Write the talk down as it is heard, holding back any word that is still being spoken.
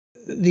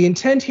the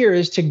intent here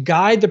is to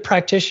guide the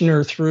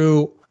practitioner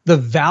through the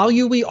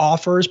value we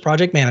offer as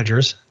project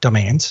managers,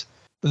 domains,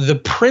 the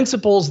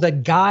principles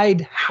that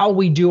guide how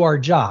we do our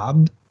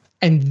job,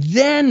 and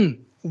then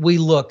we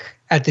look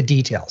at the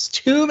details.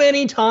 Too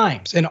many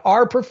times in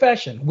our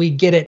profession, we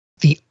get it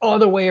the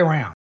other way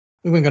around.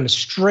 We're going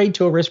straight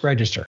to a risk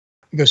register.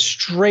 We go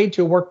straight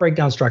to a work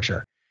breakdown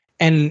structure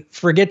and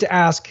forget to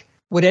ask,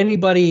 would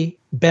anybody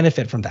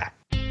benefit from that?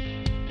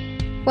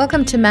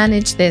 Welcome to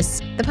Manage This,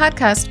 the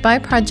podcast by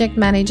project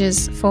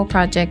managers for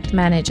project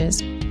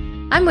managers.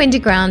 I'm Wendy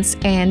Grounds,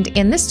 and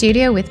in the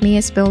studio with me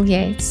is Bill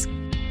Yates.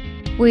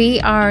 We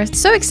are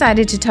so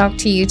excited to talk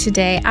to you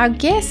today. Our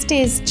guest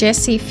is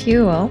Jesse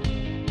Fuel,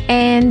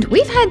 and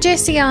we've had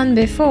Jesse on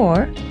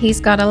before. He's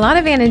got a lot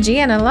of energy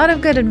and a lot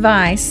of good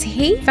advice.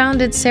 He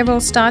founded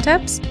several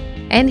startups,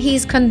 and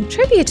he's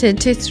contributed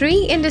to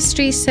 3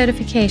 industry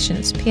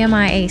certifications,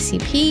 PMI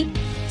ACP,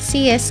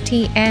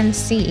 CST, and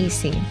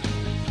CEC.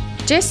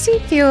 Jesse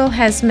Fuel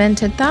has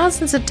mentored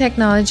thousands of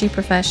technology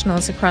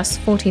professionals across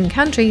 14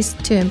 countries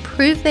to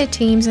improve their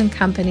teams and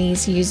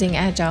companies using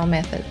agile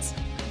methods.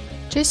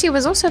 Jesse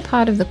was also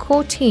part of the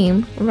core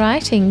team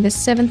writing the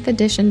 7th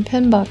edition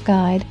PMBOK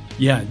guide.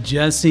 Yeah,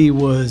 Jesse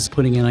was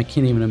putting in, I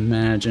can't even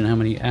imagine how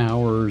many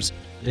hours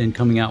in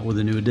coming out with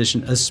a new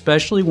edition,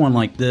 especially one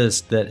like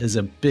this that is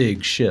a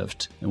big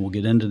shift, and we'll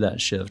get into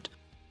that shift.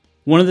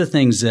 One of the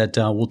things that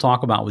we'll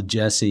talk about with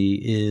Jesse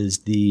is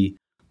the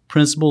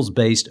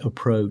principles-based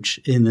approach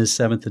in this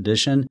 7th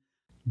edition,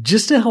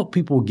 just to help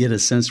people get a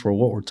sense for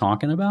what we're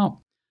talking about.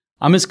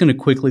 I'm just going to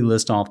quickly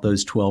list off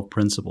those 12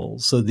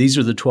 principles. So these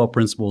are the 12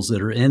 principles that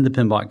are in the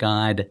PMBOK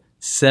Guide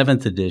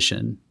 7th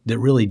edition that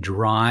really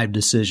drive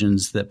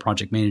decisions that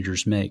project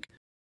managers make.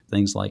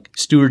 Things like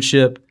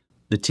stewardship,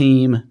 the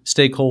team,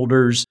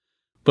 stakeholders,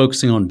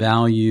 focusing on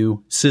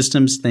value,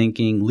 systems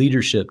thinking,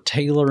 leadership,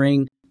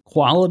 tailoring,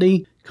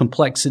 quality,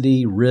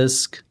 complexity,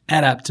 risk,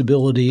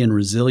 adaptability and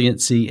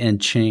resiliency, and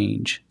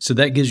change. So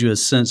that gives you a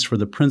sense for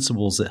the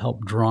principles that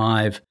help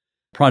drive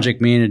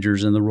project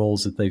managers in the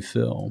roles that they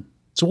fill.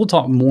 So we'll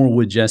talk more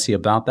with Jesse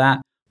about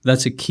that.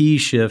 That's a key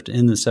shift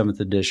in the 7th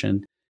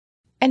edition.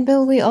 And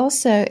Bill, we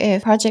also,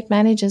 if project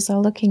managers are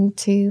looking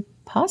to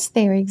pass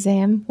their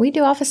exam, we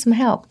do offer some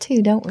help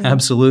too, don't we?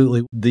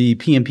 Absolutely. The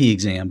PMP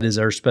exam is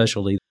our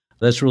specialty.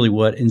 That's really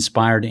what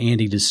inspired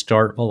Andy to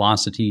start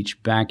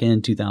VelociTeach back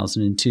in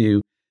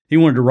 2002. He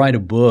wanted to write a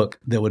book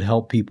that would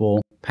help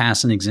people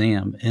pass an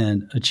exam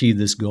and achieve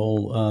this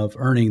goal of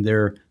earning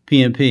their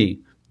PMP.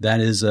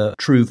 That is a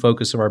true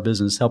focus of our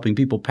business, helping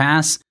people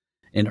pass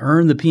and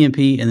earn the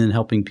PMP and then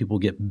helping people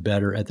get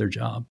better at their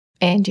job.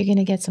 And you're going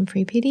to get some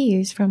free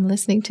PDUs from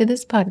listening to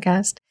this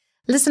podcast.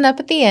 Listen up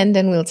at the end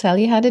and we'll tell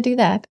you how to do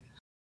that.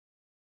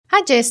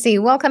 Hi, Jesse.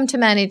 Welcome to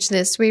Manage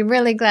This. We're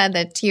really glad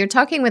that you're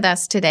talking with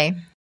us today.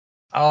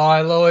 Oh,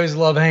 I always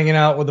love hanging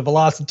out with the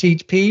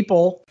VelociTeach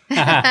people.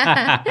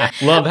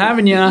 Love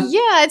having you.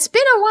 Yeah, it's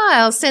been a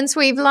while since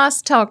we've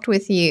last talked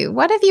with you.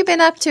 What have you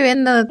been up to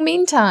in the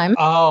meantime?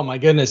 Oh, my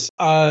goodness.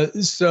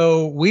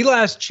 So we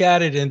last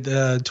chatted in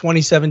the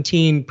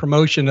 2017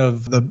 promotion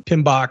of the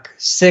PMBOK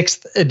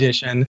 6th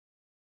edition.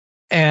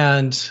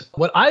 And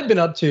what I've been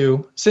up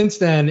to since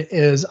then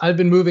is I've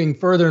been moving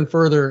further and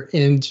further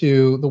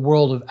into the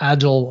world of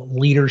agile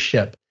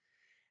leadership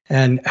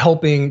and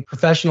helping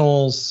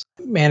professionals,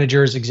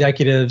 managers,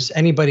 executives,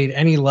 anybody at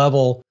any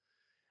level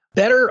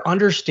better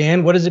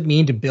understand what does it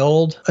mean to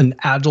build an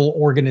agile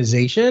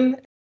organization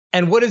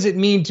and what does it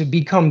mean to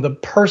become the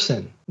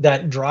person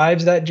that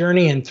drives that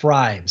journey and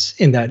thrives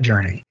in that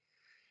journey.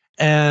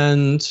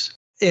 And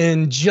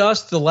in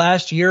just the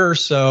last year or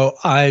so,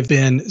 I've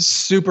been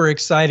super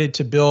excited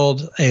to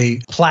build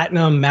a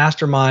platinum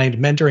mastermind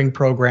mentoring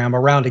program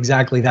around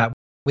exactly that.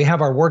 We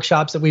have our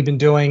workshops that we've been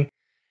doing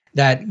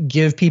that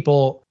give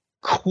people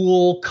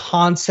cool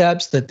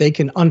concepts that they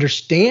can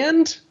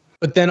understand.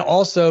 But then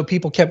also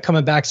people kept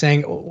coming back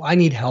saying, oh, I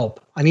need help.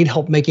 I need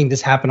help making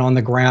this happen on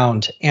the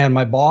ground. And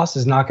my boss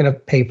is not going to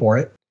pay for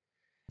it.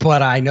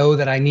 But I know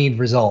that I need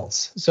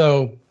results.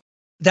 So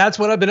that's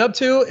what I've been up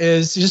to,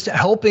 is just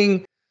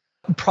helping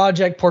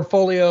project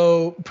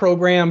portfolio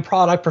program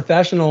product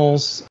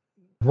professionals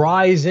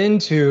rise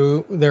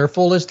into their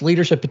fullest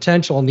leadership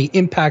potential and the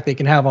impact they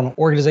can have on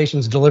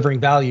organizations delivering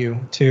value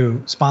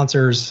to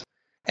sponsors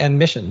and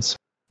missions.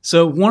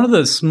 So one of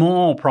the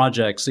small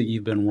projects that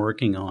you've been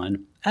working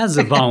on as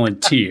a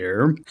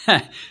volunteer,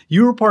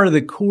 you were part of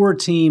the core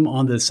team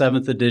on the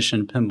 7th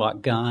edition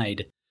PMBOK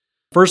Guide.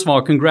 First of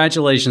all,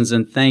 congratulations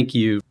and thank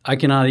you. I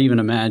cannot even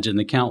imagine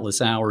the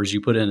countless hours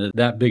you put into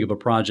that big of a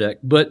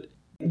project. But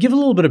give a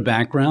little bit of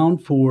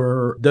background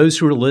for those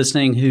who are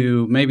listening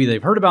who maybe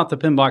they've heard about the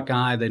PMBOK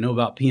Guide, they know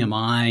about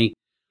PMI.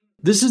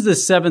 This is the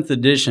 7th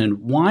edition.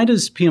 Why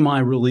does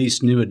PMI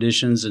release new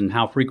editions and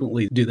how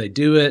frequently do they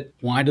do it?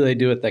 Why do they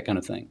do it? That kind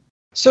of thing.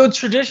 So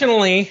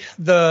traditionally,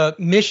 the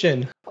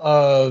mission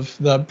of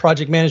the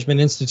Project Management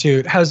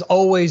Institute has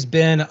always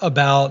been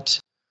about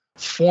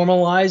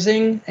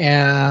formalizing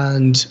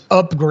and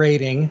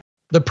upgrading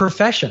the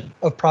profession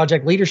of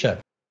project leadership.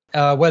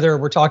 whether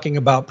we're talking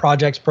about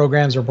projects,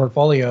 programs, or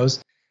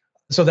portfolios.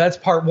 So that's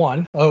part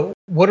one.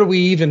 What are we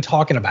even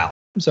talking about?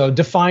 So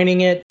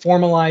defining it,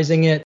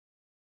 formalizing it,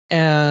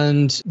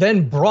 and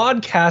then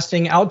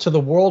broadcasting out to the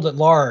world at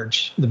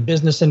large, the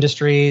business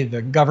industry,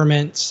 the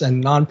governments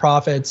and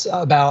nonprofits,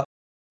 about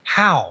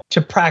how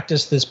to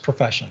practice this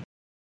profession.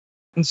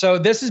 And so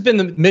this has been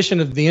the mission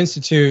of the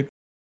Institute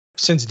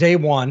since day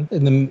one,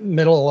 in the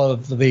middle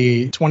of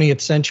the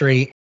 20th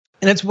century.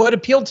 And it's what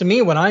appealed to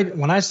me when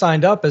I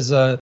signed up as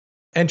a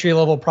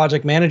entry-level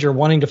project manager,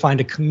 wanting to find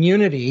a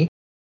community,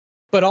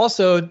 but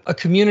also a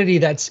community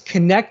that's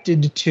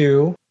connected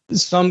to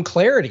some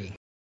clarity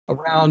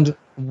around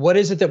what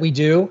is it that we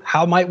do,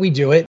 how might we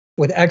do it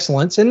with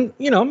excellence, and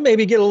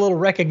maybe get a little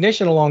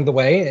recognition along the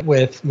way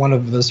with one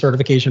of the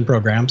certification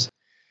programs.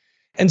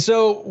 And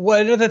so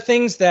one of the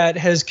things that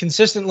has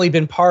consistently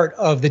been part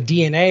of the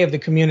DNA of the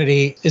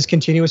community is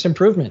continuous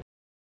improvement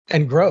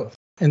and growth.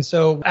 And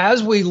so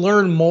as we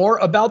learn more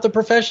about the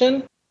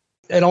profession,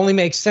 it only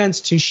makes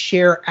sense to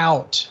share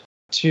out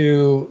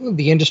to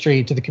the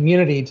industry, to the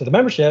community, to the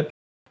membership,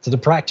 to the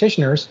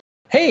practitioners.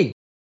 Hey,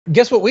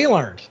 guess what we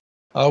learned?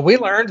 We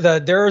learned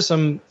that there are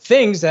some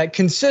things that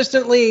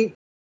consistently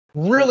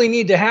really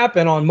need to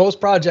happen on most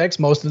projects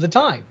most of the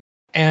time.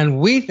 And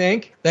we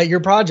think that your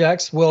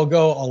projects will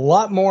go a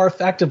lot more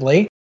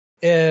effectively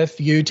if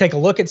you take a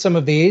look at some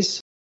of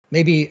these,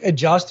 maybe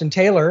adjust and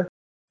tailor,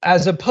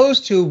 as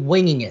opposed to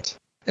winging it.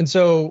 And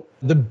so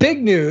the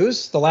big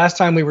news, the last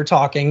time we were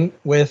talking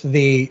with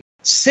the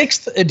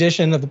 6th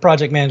edition of the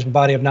Project Management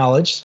Body of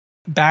Knowledge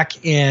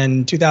back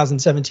in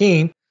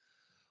 2017,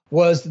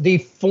 was the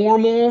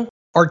formal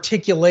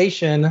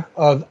articulation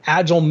of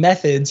agile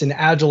methods and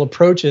agile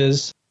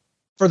approaches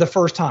for the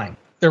first time.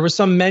 There was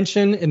some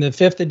mention in the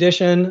 5th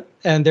edition,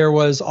 and there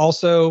was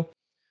also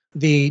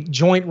the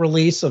joint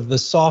release of the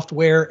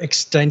software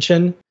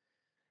extension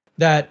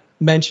that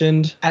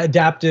mentioned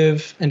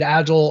adaptive and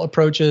agile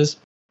approaches.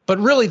 But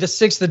really, the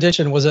 6th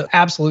edition was an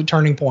absolute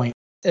turning point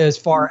as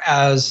far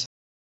as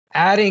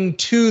adding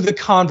to the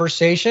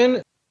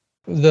conversation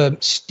the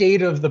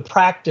state of the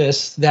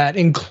practice that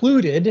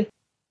included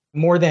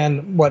more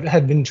than what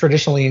had been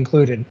traditionally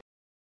included.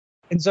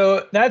 And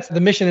so that's the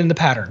mission and the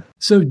pattern.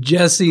 So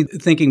Jesse,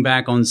 thinking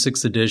back on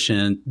 6th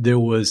edition, there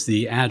was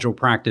the Agile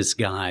Practice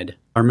Guide.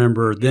 I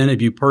remember then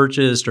if you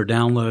purchased or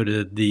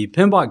downloaded the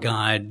PMBOK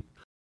Guide,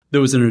 there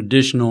was an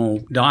additional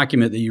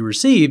document that you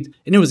received,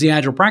 and it was the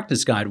Agile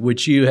Practice Guide,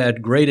 which you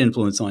had great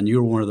influence on. You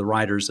were one of the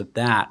writers of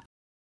that.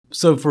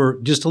 So for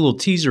just a little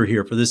teaser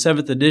here, for the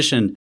 7th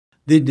edition,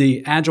 did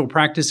the Agile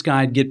Practice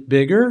Guide get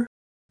bigger?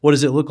 What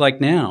does it look like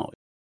now?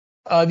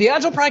 The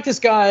Agile Practice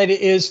Guide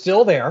is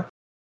still there.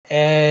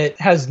 It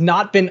has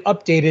not been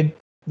updated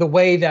the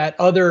way that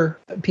other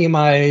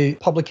PMI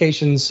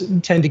publications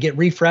tend to get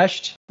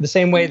refreshed, the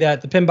same way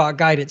that the PMBOK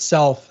Guide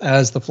itself,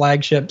 as the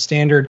flagship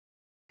standard,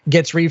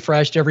 gets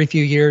refreshed every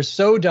few years.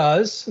 So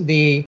does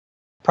the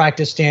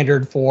practice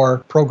standard for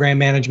program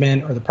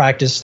management or the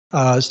practice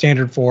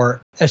standard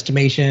for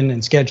estimation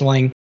and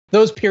scheduling.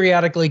 Those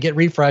periodically get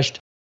refreshed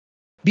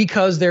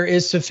because there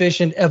is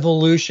sufficient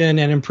evolution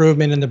and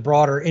improvement in the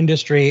broader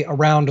industry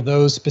around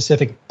those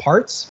specific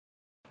parts.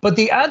 But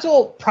the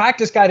Agile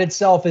Practice Guide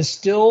itself is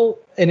still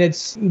in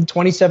its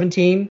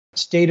 2017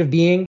 state of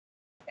being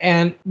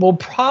and will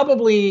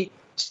probably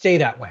stay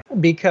that way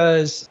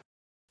because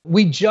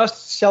we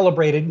just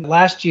celebrated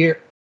last year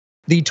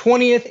the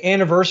 20th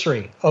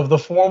anniversary of the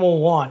formal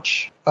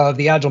launch of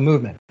the Agile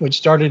movement, which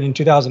started in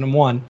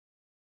 2001.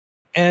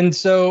 And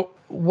so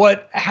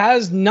what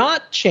has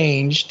not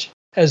changed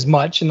as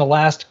much in the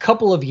last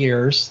couple of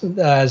years,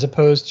 as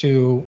opposed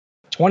to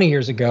 20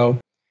 years ago,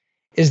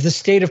 is the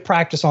state of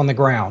practice on the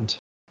ground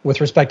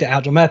with respect to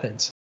Agile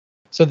methods.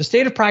 So the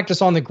state of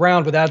practice on the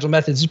ground with Agile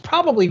methods is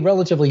probably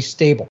relatively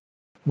stable.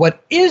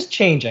 What is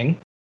changing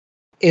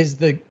is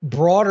the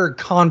broader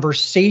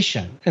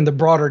conversation and the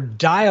broader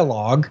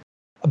dialogue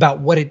about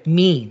what it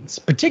means,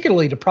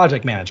 particularly to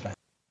project management.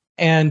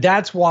 And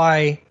that's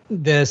why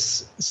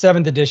this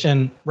 7th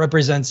edition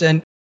represents,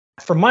 and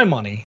for my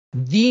money,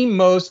 the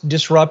most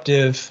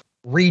disruptive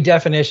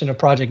redefinition of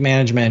project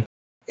management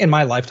in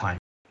my lifetime.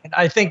 And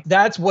I think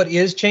that's what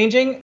is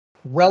changing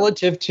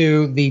relative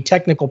to the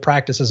technical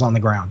practices on the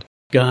ground.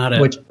 Got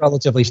it. Which is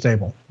relatively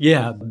stable.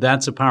 Yeah,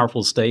 that's a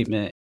powerful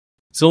statement.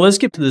 So let's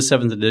get to the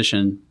 7th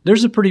edition.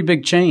 There's a pretty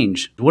big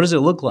change. What does it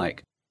look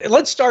like?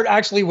 Let's start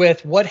actually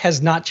with what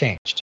has not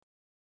changed.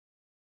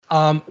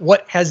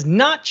 What has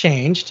not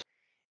changed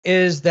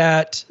is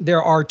that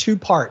there are two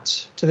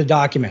parts to the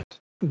document.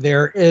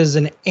 There is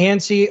an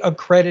ANSI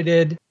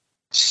accredited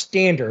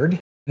standard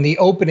in the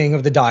opening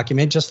of the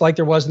document, just like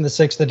there was in the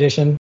 6th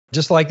edition,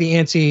 just like the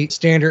ANSI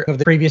standard of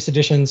the previous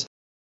editions.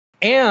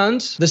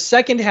 And the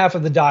second half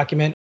of the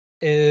document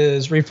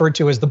is referred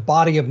to as the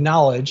body of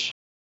knowledge,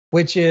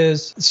 which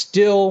is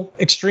still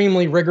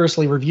extremely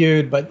rigorously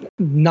reviewed, but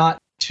not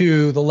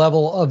to the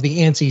level of the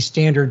ANSI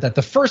standard that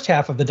the first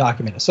half of the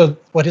document is. So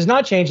what has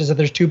not changed is that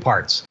there's two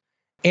parts,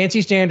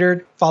 ANSI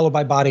standard followed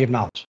by body of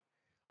knowledge.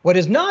 What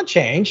has not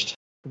changed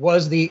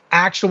was the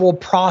actual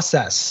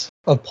process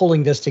of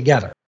pulling this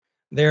together.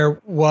 There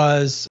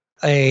was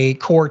a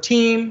core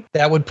team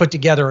that would put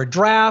together a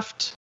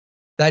draft.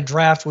 That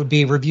draft would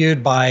be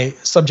reviewed by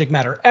subject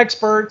matter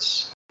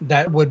experts.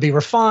 That would be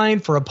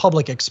refined for a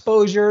public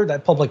exposure.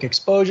 That public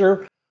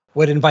exposure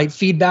would invite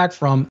feedback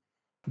from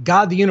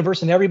God, the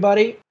universe, and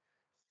everybody.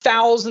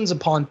 Thousands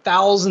upon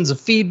thousands of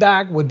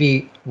feedback would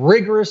be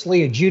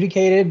rigorously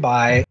adjudicated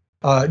by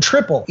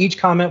triple. Each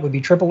comment would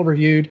be triple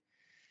reviewed.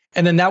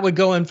 And then that would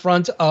go in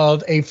front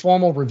of a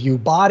formal review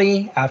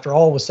body after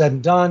all was said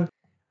and done.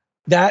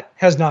 That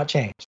has not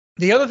changed.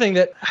 The other thing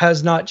that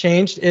has not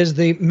changed is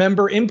the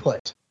member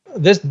input.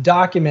 This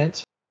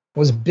document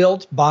was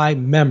built by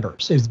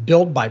members. It was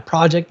built by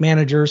project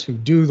managers who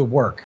do the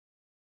work.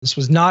 This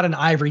was not an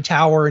ivory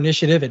tower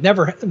initiative. The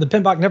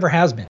PMBOK never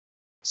has been.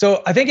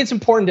 So I think it's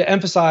important to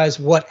emphasize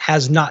what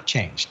has not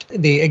changed.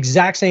 The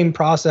exact same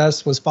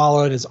process was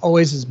followed, as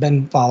always has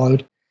been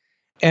followed,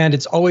 and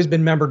it's always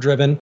been member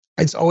driven.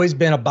 It's always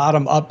been a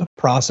bottom-up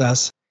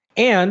process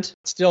and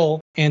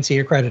still ANSI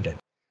accredited.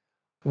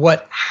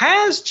 What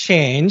has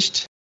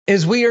changed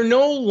is we are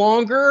no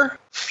longer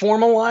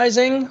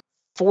formalizing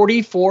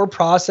 44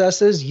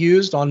 processes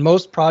used on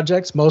most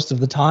projects most of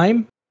the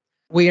time.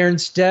 We are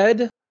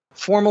instead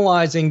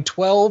formalizing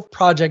 12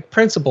 project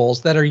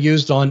principles that are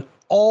used on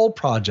all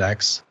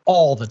projects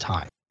all the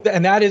time.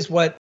 And that is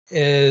what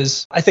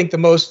is, I think, the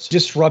most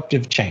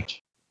disruptive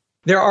change.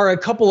 There are a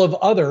couple of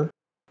other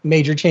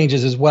major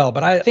changes as well,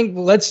 but I think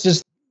let's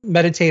just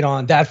meditate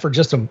on that for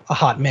just a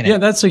hot minute. Yeah,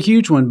 that's a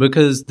huge one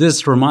because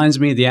this reminds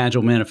me of the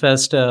Agile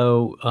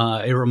Manifesto.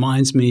 It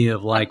reminds me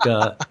of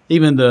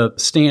even the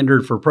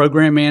standard for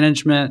program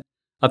management.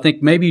 I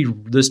think maybe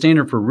the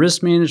standard for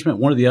risk management,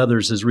 one of the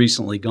others has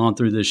recently gone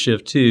through this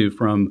shift too,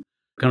 from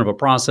kind of a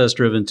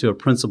process-driven to a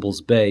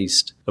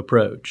principles-based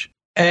approach.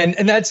 And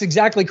that's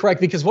exactly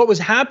correct, because what was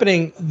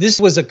happening,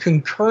 this was a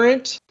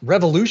concurrent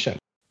revolution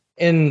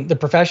in the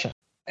profession.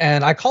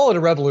 And I call it a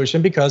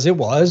revolution because it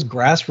was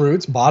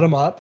grassroots,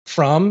 bottom-up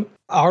from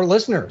our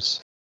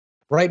listeners.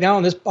 Right now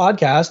on this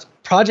podcast,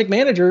 project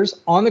managers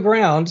on the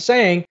ground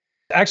saying,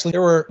 actually,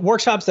 there were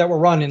workshops that were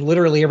run in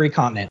literally every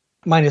continent,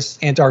 minus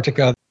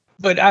Antarctica.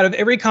 But out of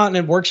every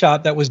continent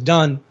workshop that was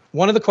done,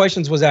 one of the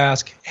questions was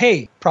asked,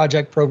 hey,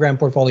 project program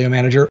portfolio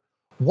manager,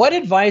 what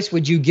advice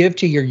would you give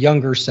to your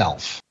younger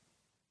self?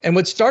 And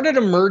what started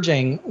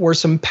emerging were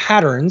some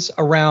patterns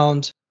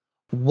around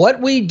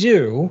what we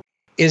do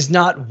is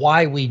not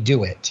why we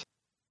do it.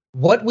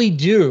 What we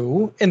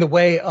do in the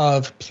way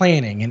of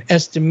planning and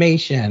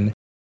estimation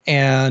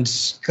and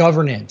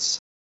governance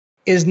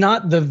is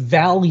not the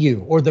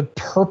value or the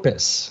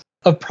purpose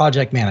of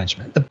project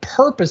management. The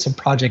purpose of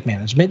project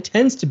management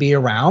tends to be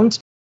around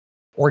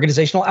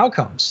organizational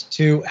outcomes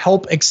to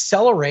help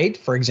accelerate,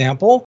 for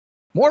example,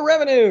 more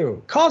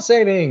revenue, cost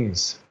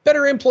savings,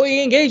 better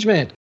employee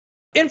engagement,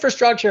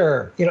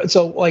 infrastructure.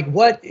 So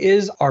what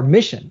is our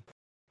mission?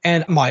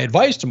 And my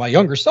advice to my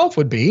younger self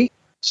would be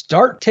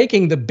start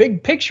taking the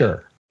big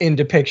picture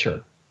into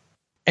picture.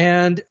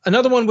 And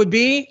another one would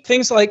be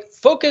things like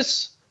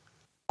focus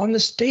on the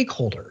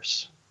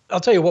stakeholders. I'll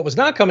tell you what was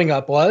not coming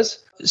up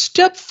was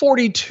step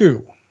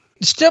 42.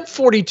 Step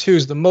 42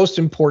 is the most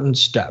important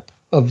step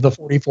of the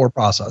 44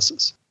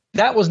 processes.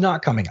 That was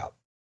not coming up.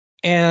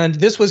 And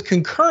this was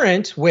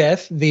concurrent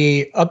with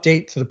the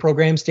update to the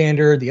program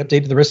standard, the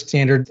update to the risk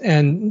standard.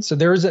 And so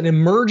there is an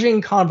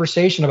emerging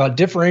conversation about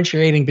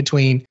differentiating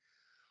between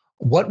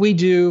what we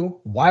do,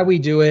 why we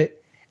do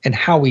it, and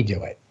how we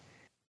do it.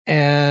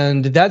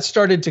 And that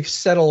started to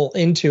settle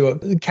into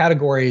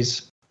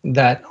categories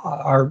that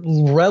are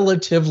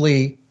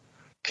relatively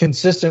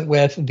consistent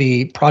with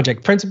the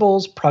project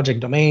principles,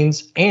 project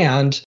domains,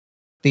 and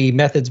the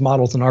methods,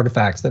 models, and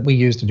artifacts that we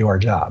use to do our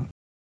job.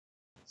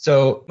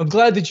 So I'm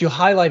glad that you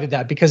highlighted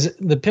that, because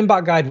the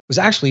PMBOK Guide was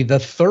actually the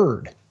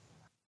third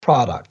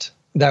product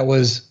that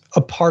was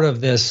a part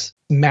of this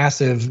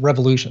massive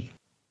revolution.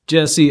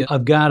 Jesse,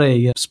 I've got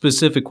a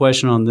specific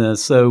question on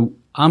this. So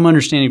I'm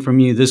understanding from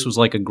you, this was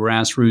like a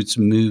grassroots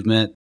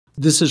movement.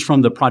 This is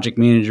from the project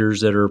managers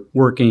that are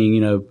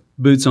working,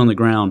 boots on the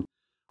ground.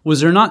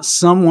 Is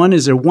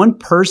there one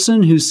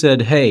person who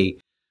said, hey,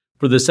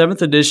 for the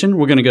 7th edition,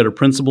 we're going to go to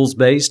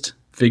principles-based,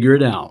 figure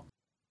it out?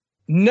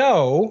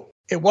 No,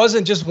 it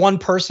wasn't just one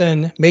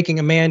person making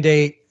a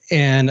mandate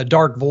in a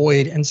dark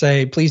void and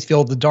say, please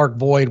fill the dark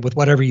void with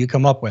whatever you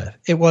come up with.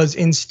 It was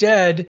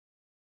instead,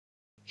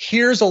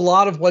 here's a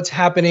lot of what's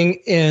happening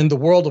in the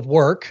world of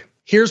work.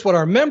 Here's what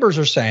our members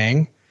are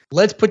saying.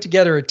 Let's put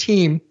together a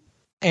team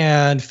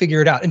and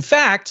figure it out. In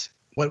fact,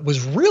 what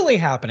was really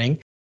happening,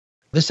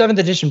 the 7th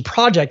edition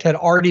project had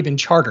already been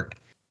chartered.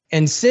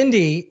 And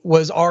Cindy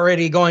was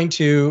already going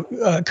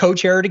to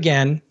co-chair it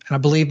again. And I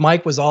believe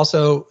Mike was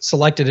also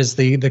selected as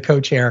the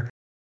co-chair.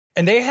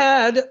 And they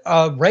had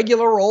a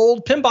regular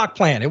old PMBOK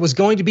plan. It was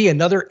going to be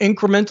another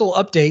incremental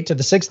update to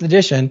the 6th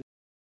edition.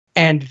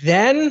 And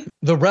then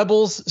the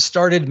rebels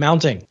started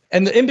mounting.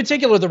 And in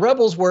particular, the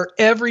rebels were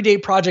everyday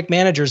project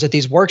managers at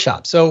these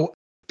workshops. So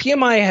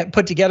PMI had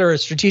put together a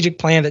strategic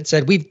plan that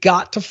said, we've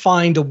got to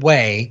find a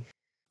way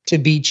to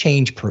be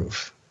change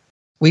proof.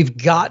 We've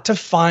got to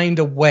find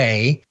a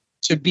way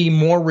to be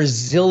more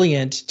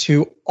resilient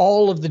to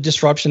all of the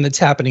disruption that's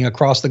happening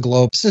across the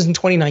globe. This is in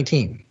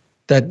 2019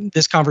 that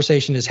this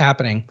conversation is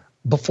happening,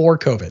 before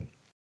COVID.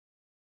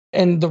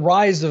 And the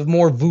rise of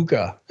more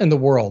VUCA in the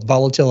world,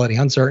 volatility,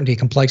 uncertainty,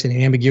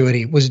 complexity,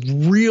 ambiguity, was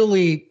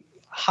really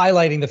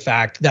highlighting the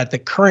fact that the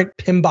current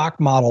PMBOK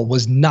model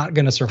was not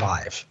going to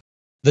survive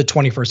the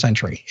 21st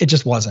century. It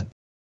just wasn't.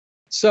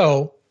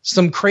 So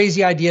some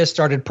crazy ideas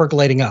started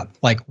percolating up.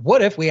 Like,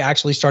 what if we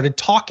actually started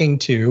talking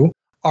to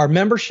our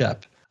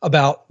membership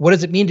about what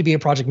does it mean to be a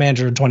project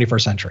manager in the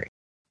 21st century?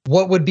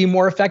 What would be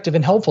more effective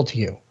and helpful to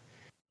you?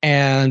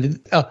 And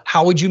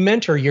how would you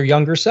mentor your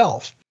younger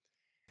self?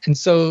 And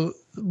so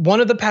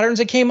one of the patterns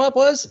that came up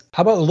was,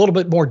 how about a little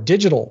bit more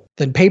digital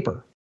than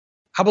paper?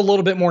 How about a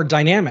little bit more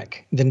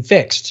dynamic than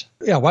fixed?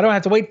 Yeah, why do I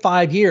have to wait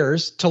 5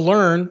 years to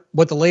learn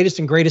what the latest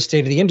and greatest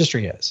state of the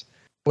industry is?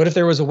 What if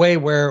there was a way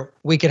where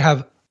we could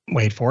have,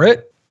 wait for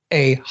it,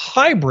 a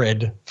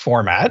hybrid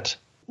format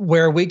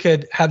where we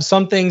could have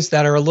some things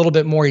that are a little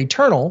bit more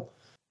eternal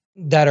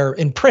that are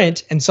in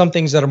print and some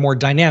things that are more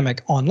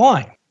dynamic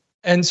online?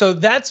 And so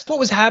that's what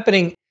was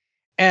happening.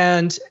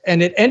 And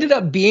it ended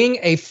up being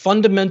a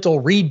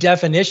fundamental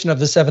redefinition of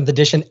the 7th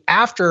edition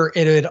after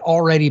it had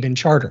already been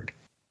chartered.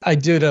 I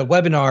did a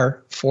webinar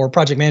for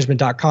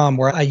projectmanagement.com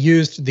where I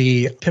used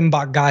the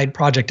PMBOK guide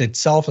project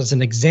itself as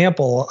an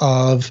example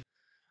of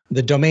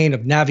the domain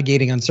of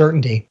navigating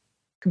uncertainty,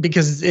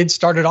 because it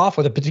started off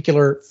with a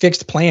particular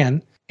fixed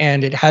plan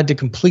and it had to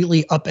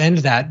completely upend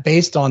that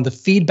based on the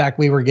feedback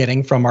we were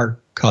getting from our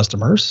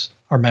customers,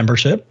 our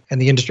membership,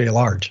 and the industry at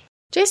large.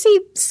 Jesse,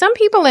 some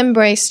people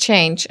embrace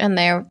change and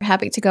they're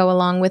happy to go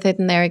along with it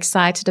and they're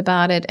excited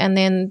about it. And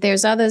then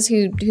there's others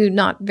who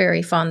not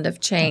very fond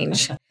of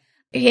change.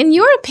 In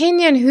your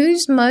opinion,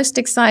 who's most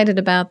excited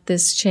about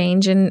this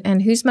change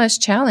and who's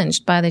most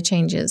challenged by the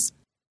changes?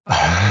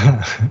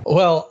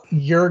 Well,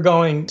 you're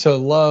going to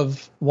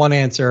love one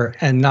answer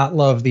and not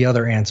love the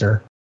other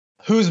answer.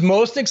 Who's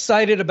most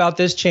excited about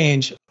this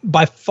change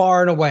by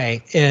far and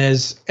away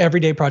is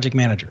everyday project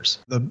managers.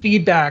 The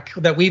feedback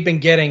that we've been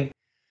getting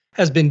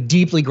has been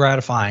deeply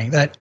gratifying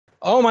that,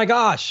 oh my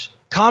gosh,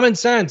 common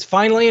sense,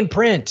 finally in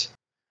print.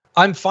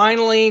 I'm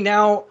finally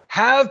now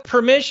have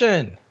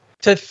permission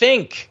to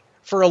think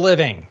for a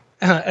living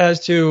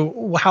as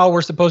to how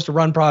we're supposed to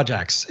run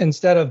projects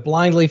instead of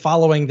blindly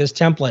following this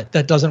template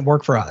that doesn't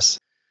work for us.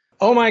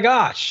 Oh my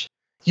gosh,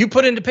 you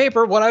put into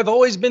paper what I've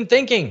always been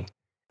thinking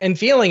and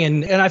feeling,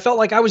 and I felt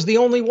like I was the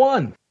only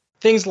one.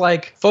 Things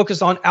like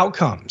focus on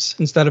outcomes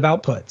instead of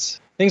outputs.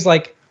 Things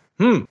like,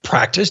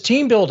 practice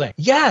team building.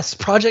 Yes,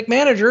 project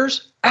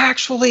managers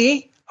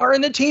actually are in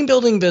the team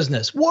building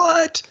business.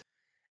 What?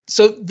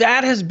 So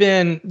that has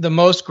been the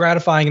most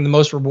gratifying and the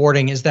most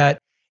rewarding, is that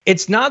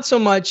it's not so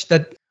much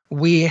that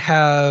we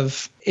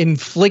have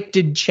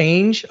inflicted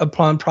change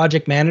upon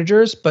project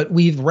managers, but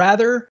we've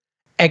rather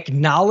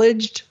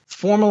acknowledged,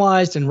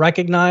 formalized, and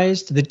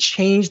recognized the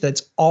change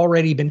that's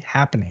already been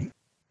happening.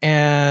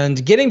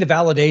 And getting the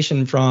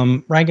validation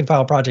from rank and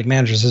file project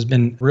managers has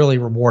been really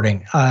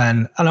rewarding.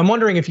 And I'm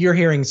wondering if you're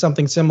hearing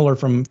something similar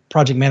from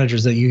project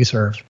managers that you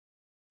serve.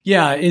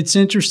 Yeah, it's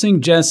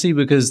interesting, Jesse,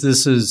 because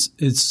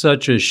it's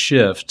such a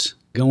shift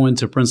going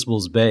to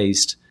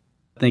principles-based.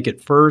 I think at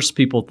first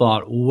people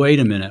thought, wait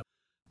a minute.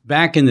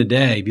 Back in the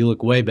day, if you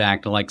look way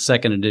back to like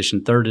 2nd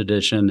edition, 3rd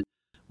edition,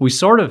 we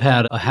sort of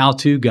had a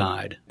how-to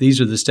guide.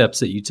 These are the steps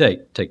that you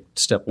take. Take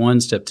step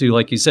 1, step 2.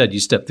 Like you said, you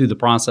step through the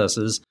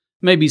processes.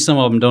 Maybe some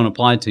of them don't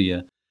apply to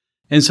you.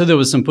 And so there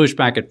was some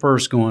pushback at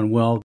first going,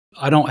 well,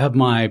 I don't have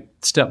my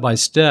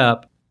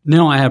step-by-step.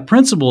 Now I have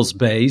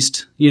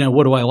principles-based.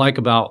 What do I like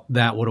about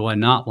that? What do I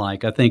not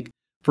like? I think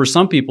for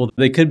some people,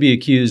 they could be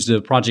accused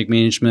of project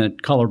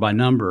management color by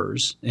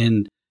numbers.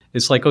 And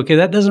it's like, okay,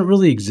 that doesn't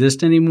really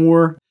exist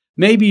anymore.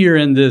 Maybe you're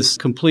in this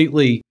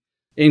completely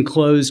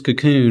enclosed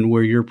cocoon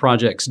where your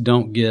projects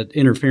don't get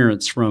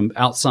interference from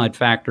outside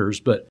factors.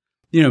 But,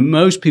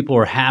 most people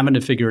are having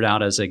to figure it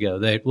out as they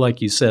go.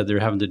 Like you said, they're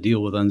having to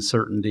deal with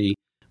uncertainty,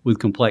 with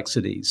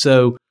complexity.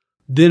 So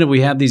then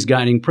we have these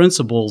guiding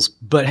principles.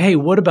 But hey,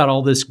 what about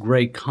all this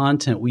great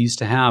content we used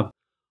to have?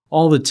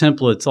 All the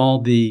templates,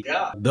 all the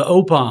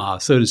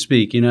OPA, so to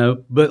speak,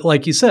 But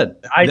like you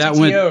said, the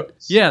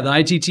ITTOs. The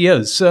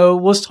ITTOs. So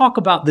let's talk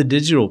about the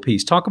digital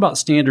piece. Talk about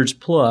Standards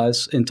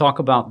Plus and talk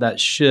about that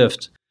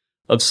shift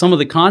of some of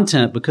the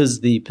content,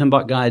 because the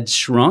PMBOK guide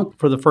shrunk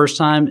for the first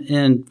time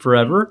in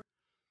forever.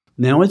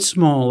 Now it's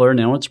smaller.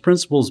 Now it's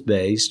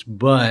principles-based,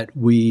 but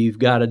we've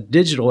got a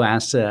digital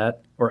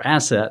asset or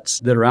assets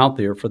that are out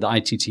there for the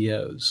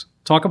ITTOs.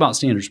 Talk about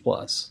Standards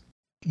Plus.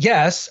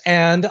 Yes,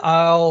 and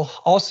I'll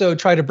also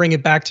try to bring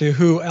it back to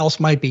who else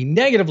might be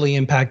negatively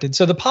impacted.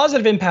 So the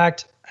positive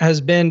impact has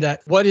been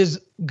that what is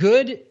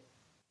good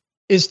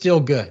is still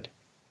good.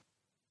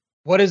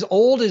 What is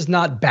old is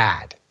not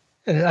bad.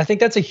 And I think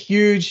that's a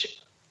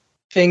huge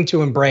thing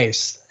to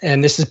embrace.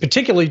 And this is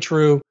particularly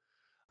true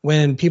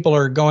when people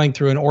are going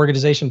through an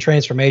organization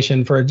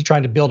transformation for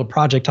trying to build a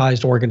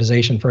projectized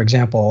organization, for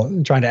example,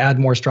 trying to add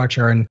more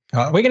structure, and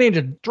we're going to need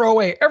to throw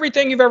away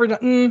everything you've ever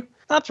done.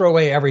 Not throw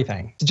away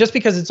everything. Just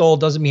because it's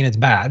old doesn't mean it's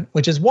bad,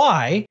 which is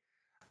why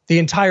the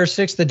entire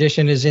 6th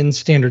edition is in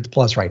Standards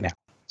Plus right now.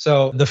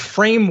 So the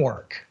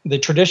framework, the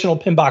traditional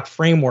PMBOK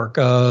framework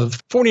of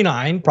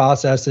 49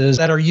 processes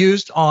that are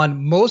used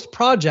on most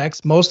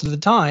projects most of the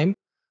time,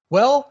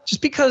 well,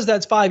 just because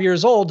that's 5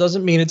 years old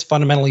doesn't mean it's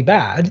fundamentally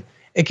bad.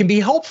 It can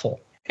be helpful,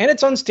 and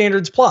it's on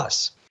Standards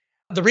Plus.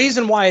 The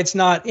reason why it's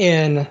not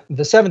in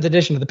the 7th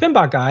edition of the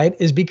PMBOK guide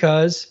is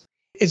because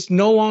it's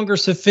no longer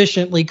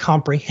sufficiently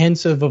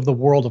comprehensive of the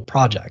world of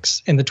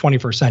projects in the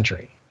 21st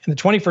century. In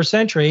the 21st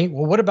century,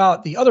 well, what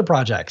about the other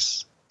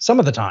projects some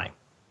of the time?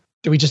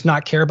 Do we just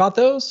not care about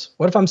those?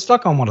 What if I'm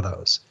stuck on one of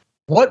those?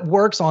 What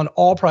works on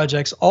all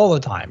projects all the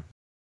time?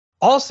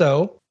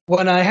 Also,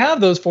 when I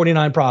have those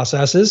 49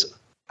 processes,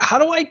 how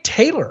do I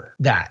tailor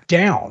that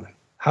down?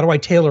 How do I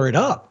tailor it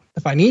up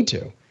if I need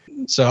to?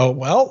 So,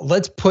 well,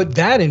 let's put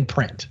that in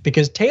print,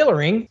 because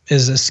tailoring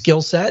is a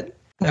skill set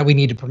that we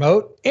need to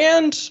promote,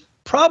 and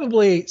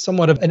probably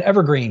somewhat of an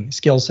evergreen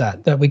skill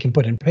set that we can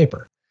put in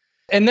paper.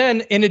 And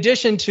then in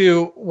addition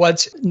to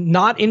what's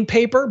not in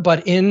paper,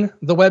 but in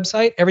the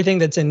website, everything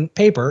that's in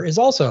paper is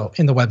also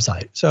in the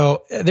website.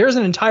 So there's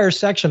an entire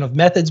section of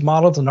methods,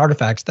 models, and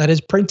artifacts that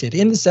is printed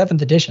in the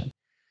 7th edition.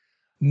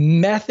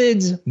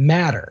 Methods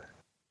matter.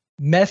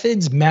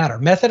 Methods matter.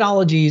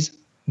 Methodologies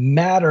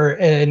matter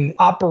in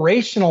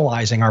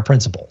operationalizing our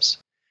principles.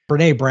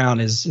 Brene Brown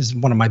is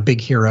one of my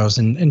big heroes.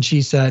 And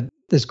she said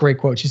this great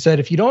quote. She said,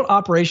 if you don't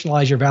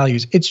operationalize your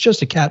values, it's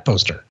just a cat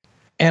poster.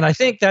 And I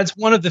think that's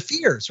one of the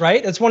fears,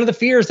 right? That's one of the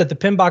fears, that the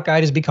PMBOK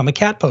guide has become a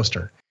cat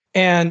poster.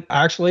 And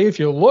actually, if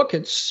you look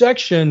at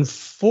section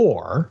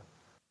 4,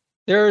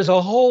 there's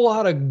a whole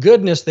lot of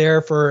goodness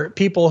there for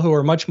people who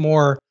are much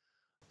more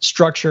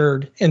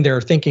structured in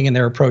their thinking and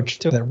their approach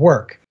to their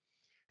work.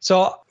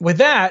 So with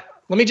that,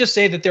 let me just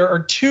say that there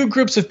are 2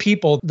 groups of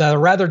people that are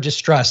rather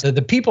distressed.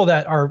 The people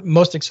that are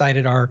most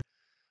excited are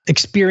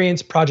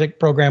experienced project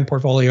program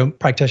portfolio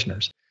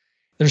practitioners.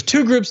 There's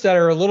 2 groups that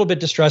are a little bit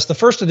distressed. The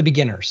first are the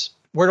beginners.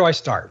 Where do I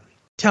start?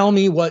 Tell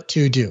me what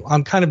to do.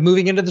 I'm kind of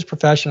moving into this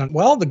profession.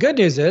 Well, the good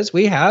news is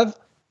we have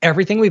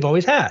everything we've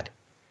always had.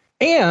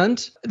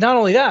 And not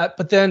only that,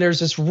 but then there's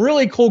this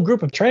really cool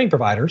group of training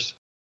providers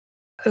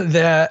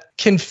that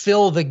can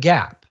fill the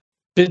gap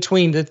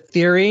between the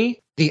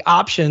theory, the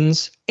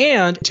options,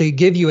 and to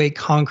give you a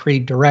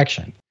concrete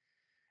direction.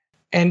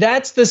 And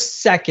that's the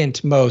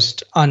second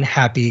most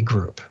unhappy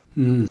group.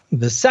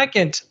 The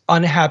second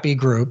unhappy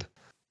group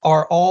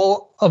are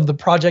all of the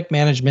project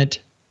management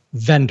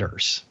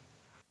vendors.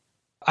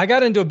 I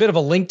got into a bit of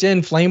a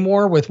LinkedIn flame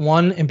war with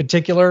one in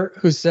particular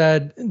who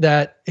said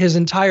that his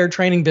entire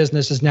training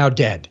business is now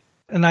dead.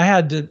 And I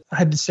had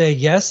to say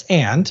yes,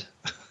 and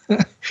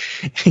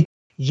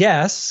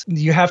yes,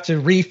 you have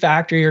to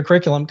refactor your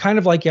curriculum, kind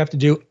of like you have to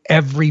do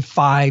every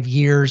 5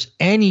 years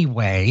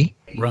anyway.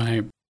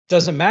 Right.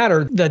 Doesn't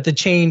matter that the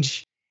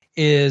change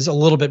is a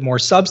little bit more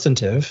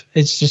substantive.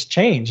 It's just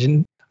change.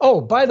 And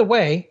oh, by the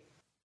way,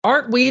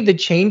 aren't we the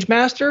change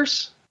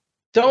masters?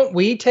 Don't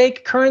we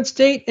take current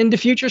state into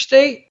future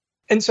state?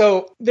 And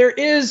so there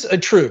is a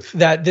truth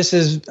that this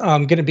is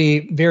going to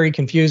be very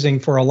confusing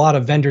for a lot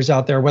of vendors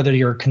out there, whether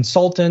you're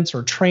consultants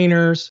or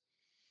trainers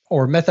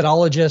or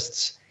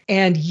methodologists.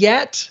 And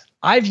yet,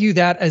 I view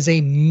that as a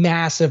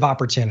massive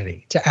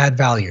opportunity to add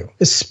value,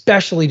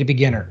 especially to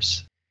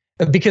beginners.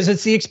 Because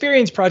it's the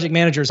experienced project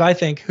managers, I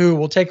think, who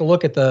will take a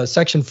look at the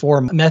Section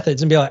 4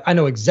 methods and be like, I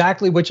know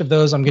exactly which of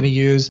those I'm going to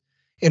use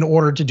in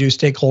order to do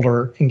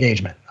stakeholder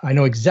engagement. I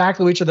know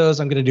exactly which of those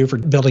I'm going to do for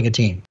building a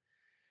team.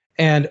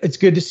 And it's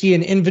good to see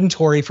an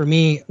inventory for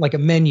me, like a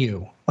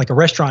menu, like a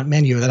restaurant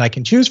menu that I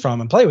can choose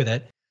from and play with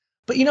it.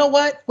 But you know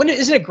what?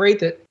 Isn't it great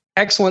that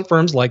excellent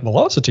firms like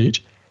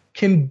Velociteach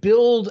can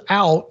build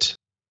out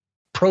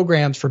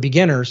programs for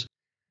beginners,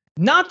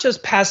 not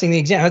just passing the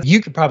exam.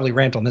 You could probably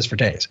rant on this for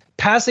days.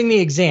 Passing the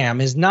exam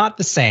is not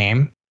the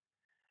same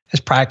as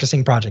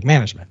practicing project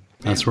management.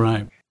 That's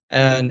right.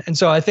 And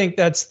so I think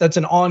that's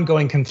an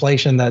ongoing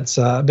conflation that's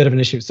a bit of an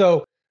issue.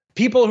 So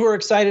people who are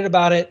excited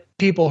about it,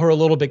 people who are a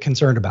little bit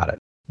concerned about it.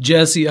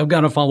 Jesse, I've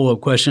got a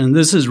follow-up question.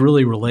 This is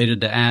really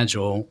related to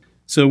Agile.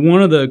 So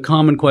one of the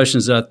common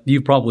questions that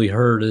you've probably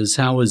heard is,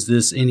 how is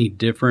this any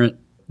different,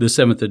 the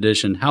 7th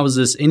edition? How is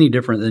this any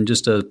different than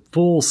just a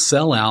full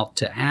sellout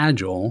to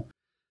Agile?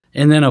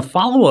 And then a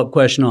follow-up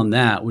question on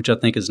that, which I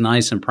think is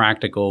nice and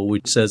practical,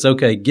 which says,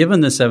 okay, given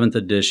the 7th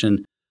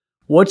edition,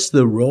 what's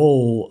the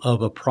role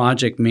of a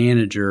project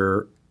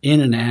manager in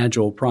an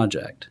Agile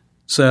project?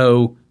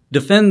 So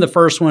defend the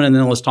first one, and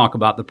then let's talk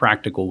about the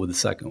practical with the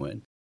second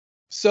one.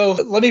 So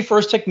let me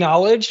first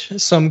acknowledge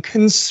some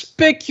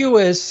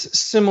conspicuous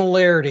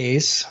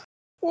similarities.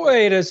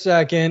 Wait a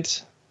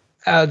second.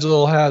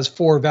 Agile has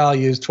 4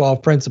 values,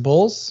 12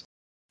 principles.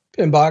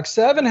 PMBOK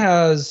 7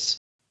 has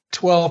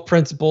 12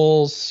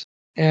 principles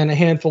and a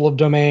handful of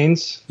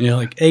domains. Yeah,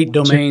 like 8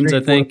 domains,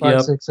 2, 3, 4,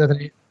 5, 6,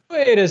 7, 8.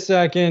 Wait a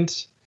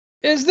second.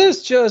 is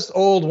this just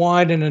old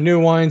wine in a new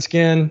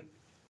wineskin?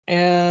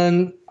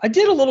 And I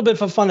did a little bit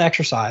of a fun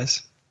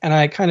exercise, and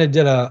I kind of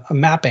did a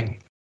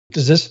mapping.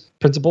 Does this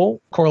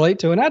principle correlate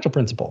to an Agile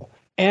principle?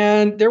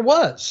 And there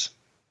was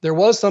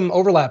some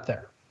overlap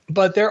there.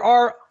 But there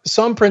are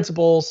some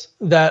principles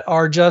that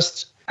are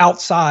just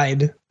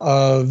outside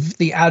of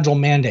the Agile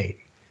mandate.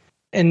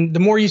 And the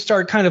more you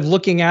start kind of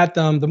looking at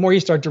them, the more you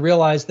start to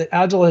realize that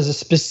Agile has a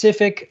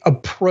specific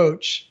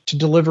approach to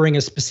delivering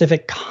a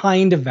specific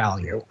kind of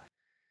value.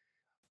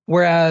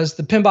 Whereas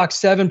the PMBOK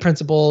 7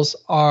 principles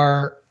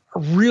are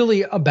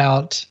really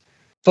about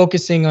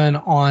focusing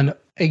on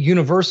a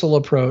universal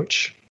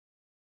approach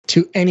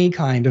to any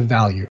kind of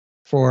value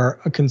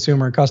for a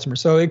consumer or customer.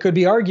 So it could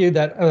be argued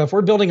that if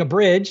we're building a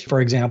bridge, for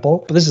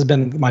example, this has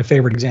been my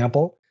favorite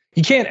example,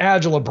 you can't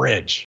Agile a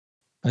bridge.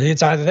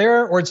 It's either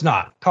there or it's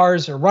not.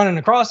 Cars are running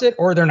across it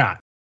or they're not.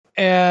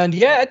 And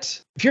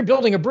yet, if you're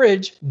building a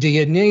bridge, do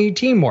you need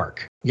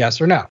teamwork? Yes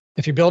or no?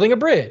 If you're building a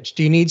bridge,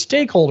 do you need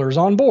stakeholders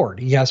on board?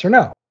 Yes or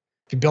no?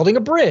 If you're building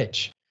a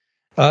bridge,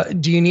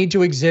 do you need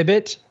to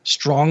exhibit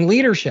strong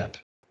leadership?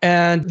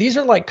 And these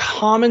are like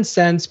common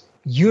sense,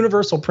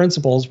 universal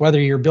principles,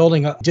 whether you're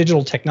building a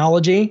digital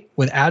technology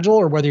with Agile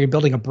or whether you're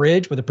building a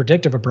bridge with a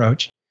predictive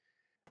approach,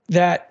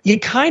 that you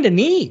kind of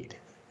need.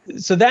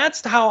 So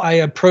that's how I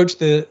approach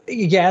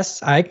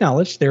yes, I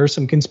acknowledge there are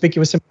some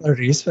conspicuous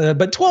similarities,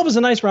 but 12 is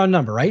a nice round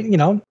number, right?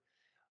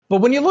 But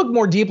when you look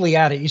more deeply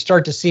at it, you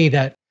start to see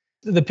that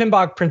the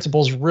PMBOK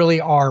principles really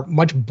are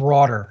much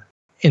broader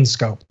in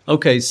scope.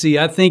 Okay, see,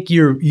 I think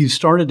you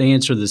started to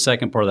answer the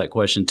second part of that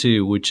question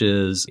too, which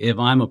is if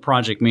I'm a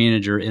project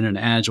manager in an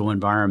Agile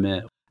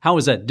environment, how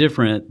is that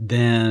different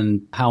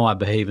than how I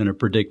behave in a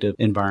predictive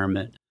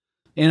environment?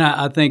 And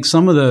I think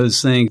some of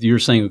those things you're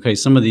saying, okay,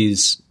 some of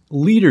these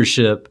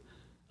leadership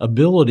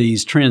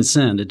abilities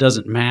transcend. It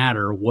doesn't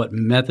matter what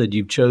method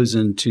you've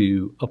chosen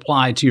to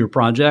apply to your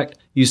project.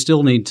 You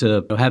still need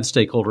to have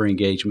stakeholder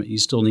engagement. You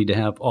still need to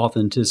have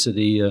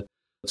authenticity,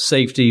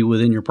 safety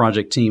within your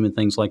project team and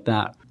things like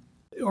that.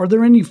 Are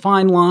there any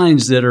fine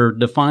lines that are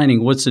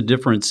defining what's the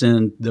difference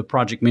in the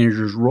project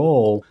manager's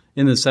role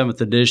in the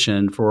 7th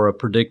edition for a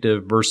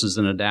predictive versus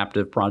an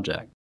adaptive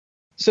project?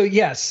 So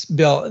yes,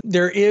 Bill,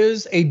 there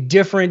is a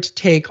different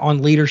take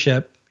on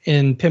leadership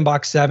in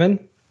PMBOK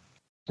 7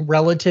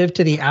 relative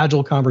to the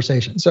Agile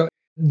conversation. So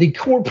the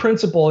core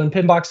principle in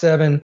PMBOK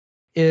 7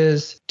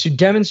 is to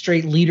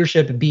demonstrate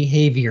leadership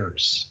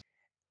behaviors.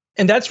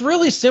 And that's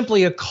really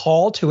simply a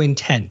call to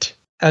intent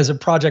as a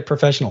project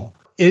professional.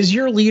 Is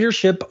your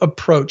leadership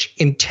approach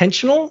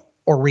intentional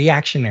or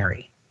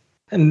reactionary?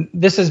 And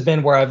this has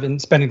been where I've been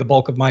spending the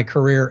bulk of my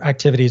career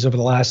activities over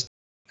the last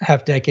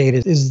half decade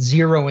is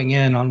zeroing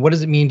in on what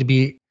does it mean to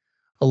be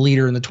a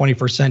leader in the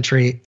 21st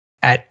century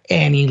at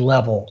any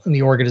level in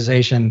the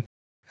organization,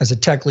 as a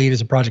tech lead,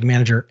 as a project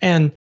manager.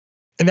 And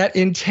that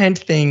intent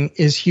thing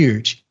is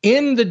huge.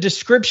 In the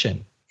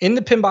description, in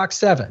the PMBOK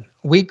 7,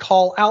 we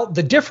call out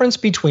the difference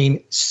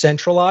between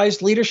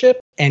centralized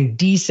leadership and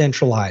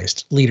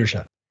decentralized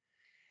leadership.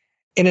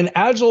 In an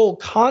Agile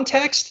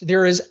context,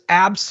 there is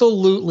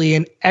absolutely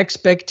an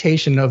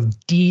expectation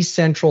of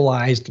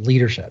decentralized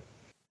leadership.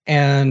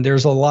 And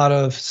there's a lot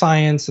of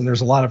science and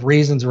there's a lot of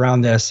reasons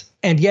around this.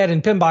 And yet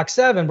in PMBOK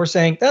 7, we're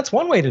saying that's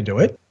one way to do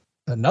it.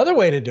 Another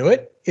way to do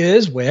it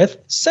is with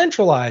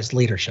centralized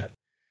leadership,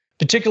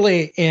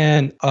 particularly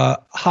in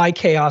high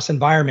chaos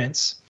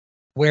environments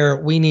where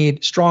we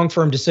need strong,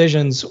 firm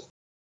decisions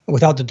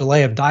without the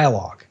delay of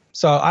dialogue.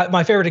 So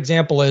my favorite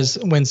example is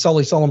when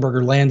Sully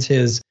Sullenberger lands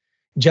his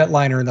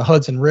jetliner in the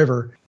Hudson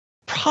River.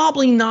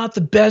 Probably not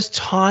the best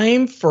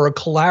time for a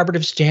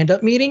collaborative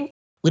stand-up meeting.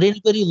 Would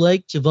anybody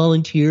like to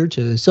volunteer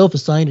to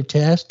self-assign a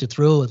task to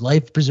throw a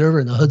life preserver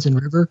in the Hudson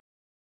River?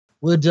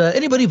 Would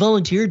anybody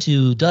volunteer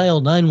to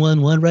dial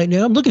 911 right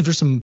now? I'm looking for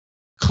some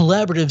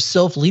collaborative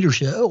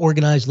self-leadership,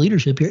 organized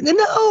leadership here.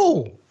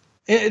 No!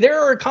 There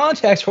are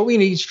contexts where we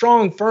need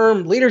strong,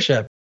 firm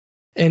leadership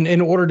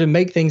in order to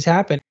make things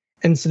happen.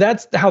 And so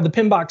that's how the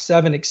PMBOK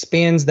 7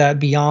 expands that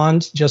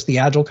beyond just the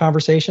Agile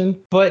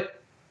conversation. But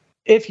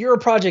if you're a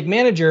project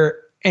manager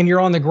and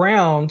you're on the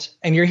ground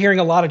and you're hearing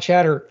a lot of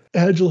chatter,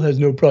 Agile has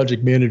no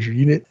project manager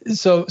unit.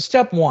 So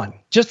step one,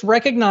 just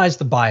recognize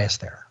the bias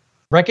there.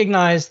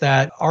 Recognize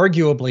that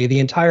arguably the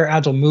entire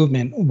Agile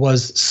movement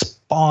was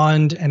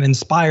spawned and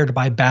inspired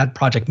by bad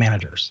project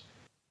managers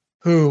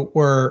who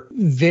were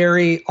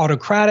very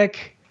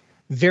autocratic,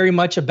 very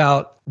much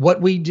about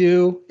what we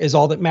do is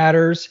all that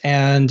matters.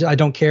 And I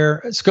don't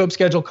care scope,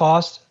 schedule,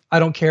 cost. I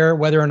don't care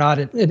whether or not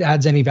it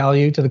adds any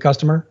value to the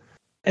customer.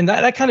 And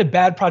that kind of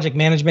bad project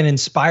management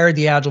inspired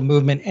the Agile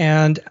movement.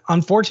 And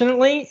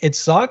unfortunately, it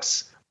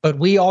sucks, but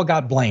we all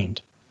got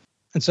blamed.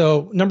 And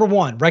so number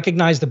one,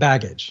 recognize the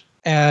baggage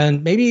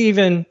and maybe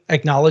even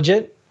acknowledge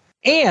it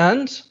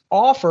and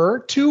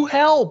offer to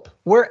help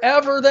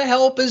wherever the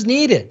help is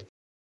needed.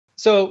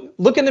 So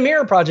look in the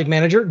mirror, project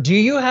manager. Do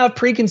you have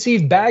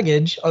preconceived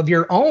baggage of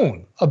your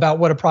own about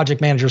what a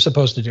project manager is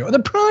supposed to do? The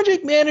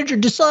project manager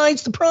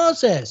decides the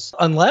process,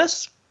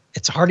 unless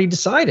it's already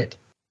decided.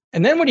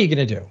 And then what are you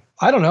going to do?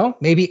 I don't know.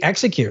 Maybe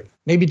execute,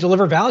 maybe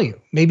deliver value,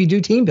 maybe do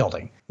team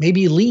building,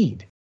 maybe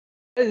lead.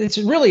 It's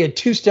really a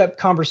two-step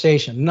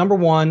conversation. Number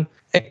one,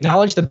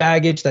 acknowledge the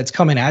baggage that's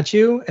coming at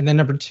you. And then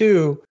number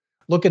two,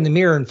 look in the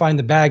mirror and find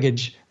the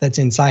baggage that's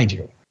inside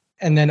you.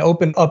 And then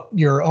open up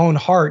your own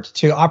heart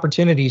to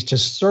opportunities to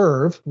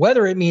serve,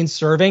 whether it means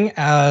serving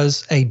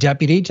as a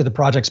deputy to the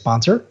project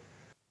sponsor,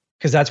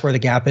 because that's where the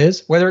gap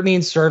is, whether it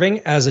means serving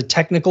as a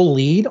technical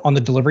lead on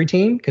the delivery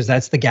team, because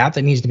that's the gap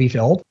that needs to be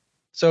filled.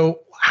 So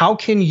how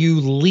can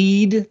you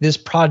lead this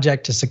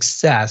project to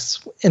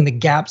success in the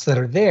gaps that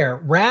are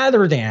there,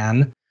 rather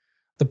than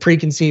the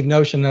preconceived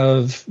notion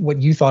of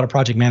what you thought a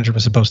project manager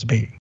was supposed to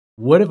be?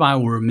 What if I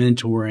were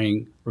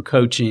mentoring or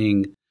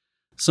coaching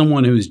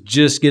someone who's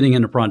just getting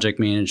into project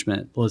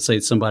management? Let's say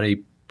it's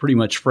somebody pretty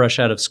much fresh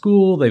out of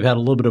school. They've had a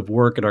little bit of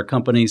work at our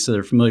company, so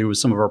they're familiar with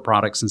some of our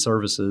products and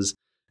services.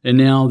 And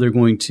now they're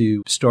going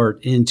to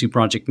start into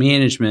project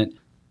management.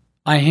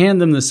 I hand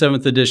them the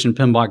 7th edition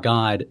PMBOK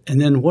guide, and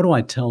then what do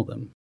I tell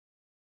them?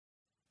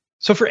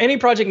 So for any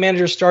project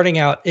manager starting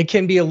out, it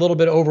can be a little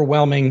bit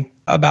overwhelming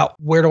about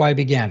where do I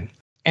begin?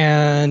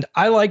 And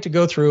I like to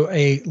go through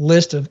a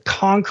list of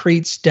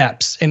concrete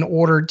steps in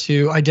order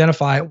to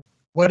identify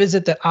what is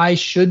it that I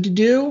should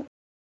do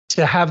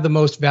to have the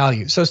most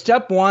value. So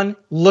step one,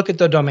 look at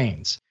the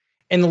domains.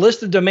 In the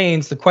list of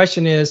domains, the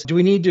question is, do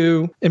we need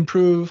to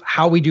improve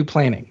how we do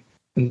planning?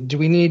 Do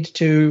we need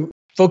to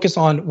focus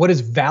on what is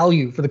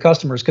value for the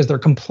customers because they're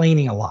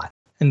complaining a lot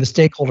and the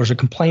stakeholders are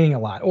complaining a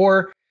lot?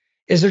 Or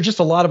is there just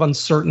a lot of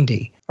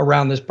uncertainty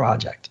around this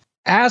project?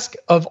 Ask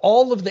of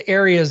all of the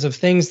areas of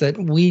things that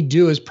we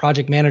do as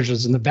project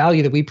managers and the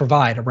value that we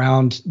provide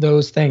around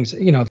those things,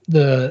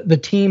 the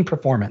team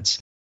performance,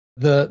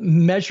 the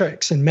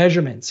metrics and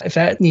measurements, if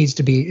that needs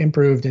to be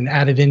improved and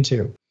added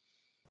into.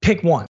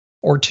 Pick one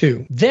or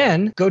two.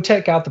 Then go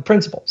check out the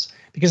principles,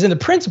 because in the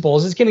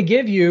principles, it's going to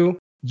give you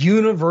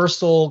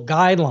universal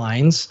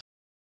guidelines,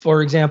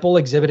 for example,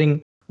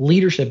 exhibiting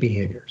leadership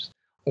behaviors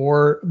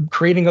or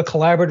creating a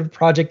collaborative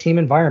project team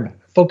environment,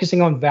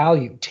 focusing on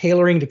value,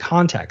 tailoring to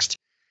context.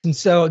 And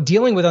so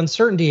dealing with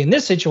uncertainty in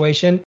this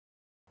situation,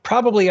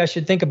 probably I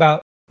should think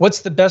about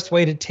what's the best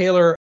way to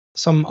tailor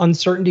some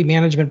uncertainty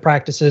management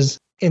practices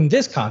in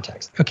this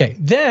context. Okay,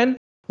 then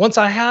once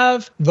I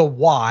have the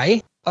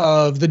why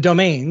of the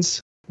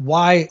domains,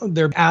 why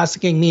they're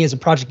asking me as a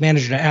project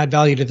manager to add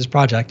value to this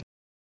project,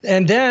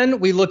 and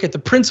then we look at the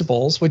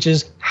principles, which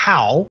is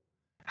how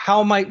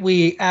might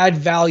we add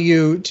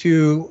value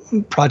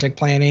to project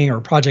planning or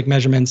project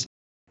measurements.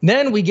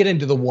 Then we get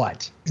into the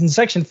what. In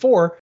section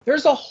 4,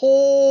 there's a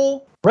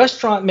whole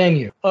restaurant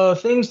menu of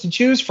things to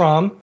choose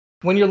from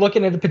when you're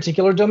looking at a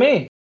particular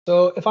domain.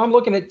 So if I'm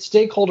looking at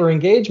stakeholder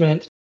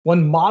engagement,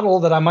 one model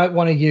that I might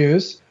want to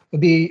use would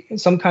be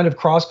some kind of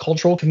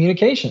cross-cultural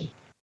communication,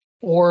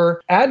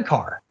 or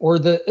ADKAR, or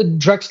the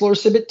Drexler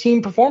Cibbett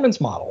team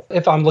performance model,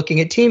 if I'm looking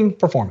at team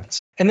performance.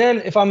 And then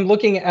if I'm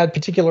looking at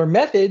particular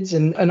methods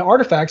and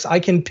artifacts, I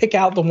can pick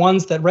out the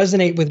ones that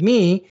resonate with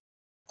me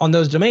on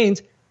those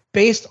domains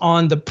based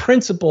on the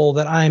principle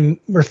that I'm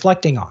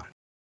reflecting on.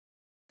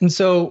 And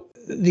so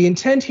the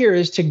intent here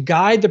is to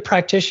guide the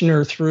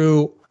practitioner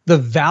through the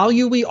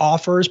value we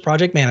offer as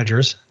project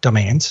managers,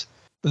 domains,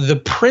 the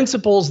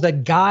principles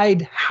that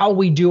guide how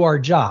we do our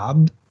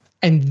job,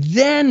 and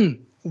then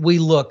we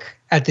look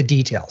at the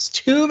details.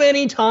 Too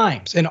many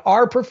times in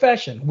our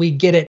profession, we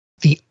get it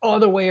the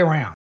other way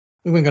around.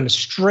 We're going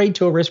straight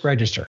to a risk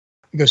register.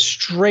 We go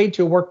straight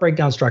to a work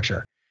breakdown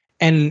structure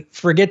and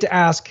forget to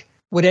ask,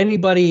 would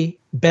anybody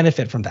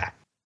benefit from that?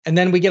 And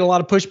then we get a lot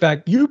of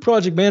pushback. You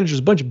project managers,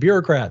 a bunch of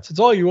bureaucrats. It's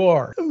all you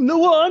are.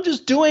 No, I'm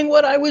just doing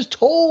what I was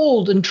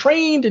told and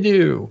trained to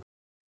do.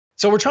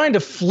 So we're trying to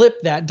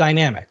flip that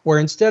dynamic where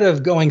instead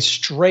of going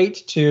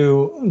straight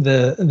to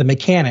the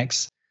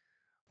mechanics,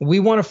 we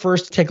want to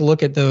first take a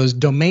look at those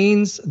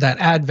domains that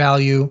add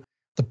value,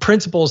 the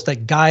principles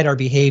that guide our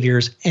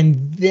behaviors, and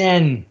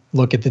then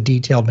look at the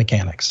detailed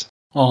mechanics.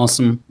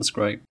 Awesome. That's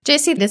great.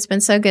 Jesse, it's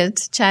been so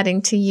good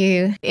chatting to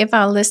you. If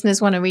our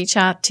listeners want to reach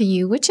out to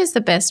you, which is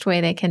the best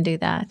way they can do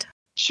that?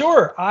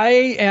 Sure.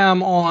 I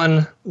am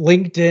on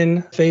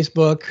LinkedIn,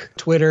 Facebook,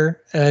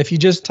 Twitter. If you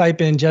just type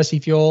in Jesse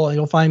Fuel,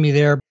 you'll find me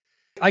there.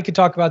 I could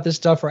talk about this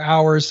stuff for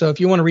hours. So if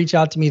you want to reach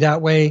out to me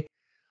that way,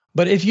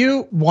 but if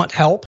you want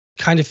help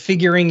kind of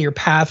figuring your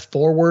path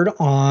forward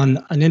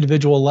on an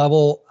individual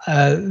level,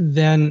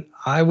 then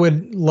I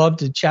would love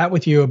to chat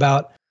with you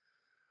about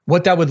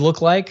what that would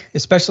look like,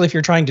 especially if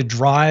you're trying to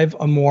drive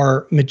a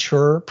more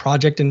mature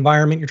project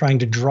environment, you're trying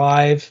to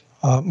drive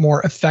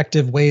more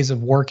effective ways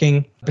of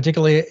working,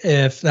 particularly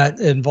if that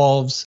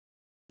involves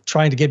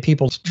trying to get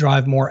people to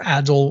drive more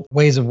agile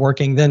ways of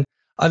working, then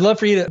I'd love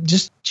for you to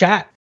just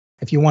chat.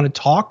 If you want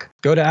to talk,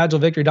 go to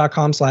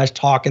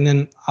agilevictory.com/talk, and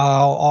then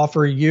I'll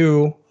offer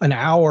you an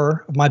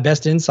hour of my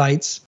best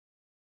insights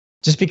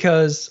just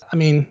because,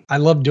 I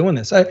love doing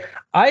this.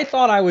 I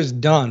thought I was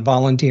done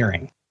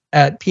volunteering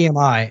at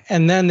PMI,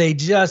 and then they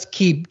just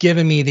keep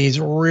giving me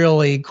these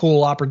really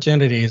cool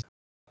opportunities.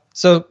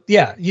 So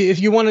yeah, if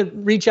you want to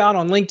reach out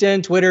on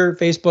LinkedIn, Twitter,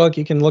 Facebook,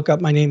 you can look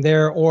up my name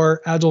there,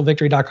 or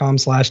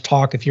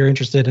agilevictory.com/talk if you're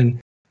interested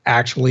in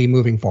actually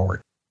moving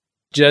forward.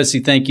 Jesse,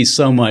 thank you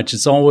so much.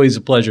 It's always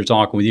a pleasure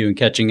talking with you and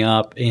catching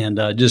up, and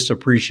just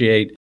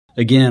appreciate,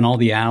 again, all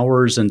the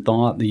hours and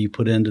thought that you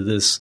put into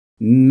this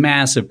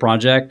massive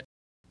project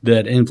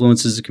that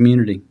influences the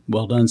community.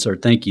 Well done, sir.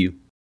 Thank you.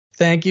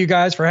 Thank you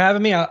guys for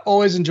having me. I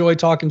always enjoy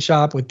talking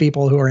shop with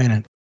people who are in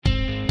it.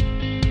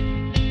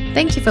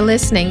 Thank you for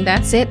listening.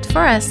 That's it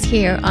for us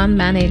here on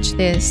Manage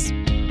This.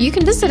 You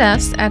can visit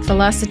us at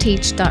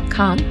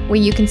velociteach.com, where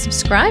you can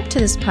subscribe to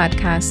this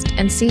podcast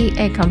and see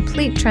a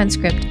complete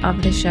transcript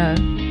of the show.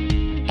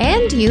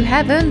 And you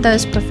have earned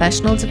those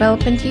professional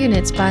development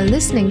units by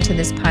listening to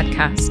this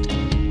podcast.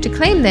 To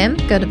claim them,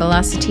 go to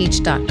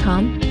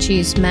velociteach.com,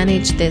 choose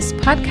Manage This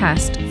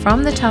Podcast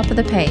from the top of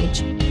the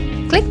page.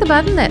 Click the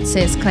button that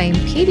says Claim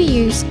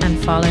PDUs and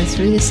follow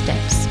through the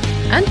steps.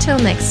 Until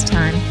next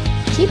time,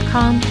 keep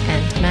calm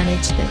and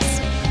manage this.